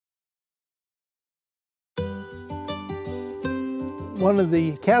One of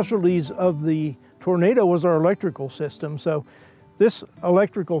the casualties of the tornado was our electrical system. So this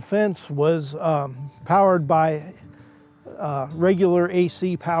electrical fence was powered by regular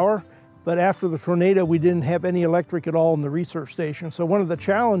AC power, but after the tornado we didn't have any electric at all in the research station. So one of the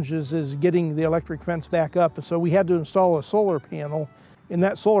challenges is getting the electric fence back up. So we had to install a solar panel, and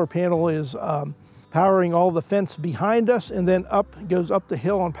that solar panel is powering all the fence behind us, and then goes up the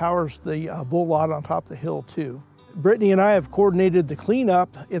hill and powers the bull lot on top of the hill too. Brittany and I have coordinated the cleanup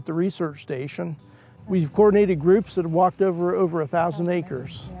at the research station. We've coordinated groups that have walked over 1,000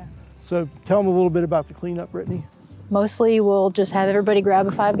 acres. Yeah. So tell them a little bit about the cleanup, Brittany. Mostly we'll just have everybody grab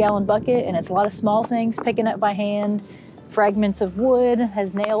a 5-gallon bucket, and it's a lot of small things picking up by hand, fragments of wood,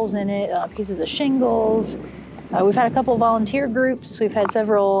 has nails in it, pieces of shingles. We've had a couple of volunteer groups. We've had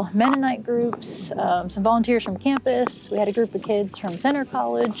several Mennonite groups, some volunteers from campus. We had a group of kids from Center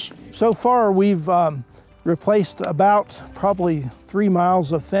College. So far we've replaced about probably 3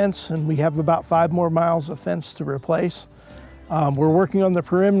 miles of fence, and we have about 5 more miles of fence to replace. We're working on the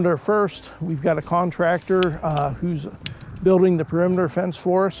perimeter first. We've got a contractor who's building the perimeter fence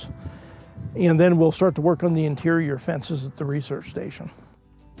for us, and then we'll start to work on the interior fences at the research station.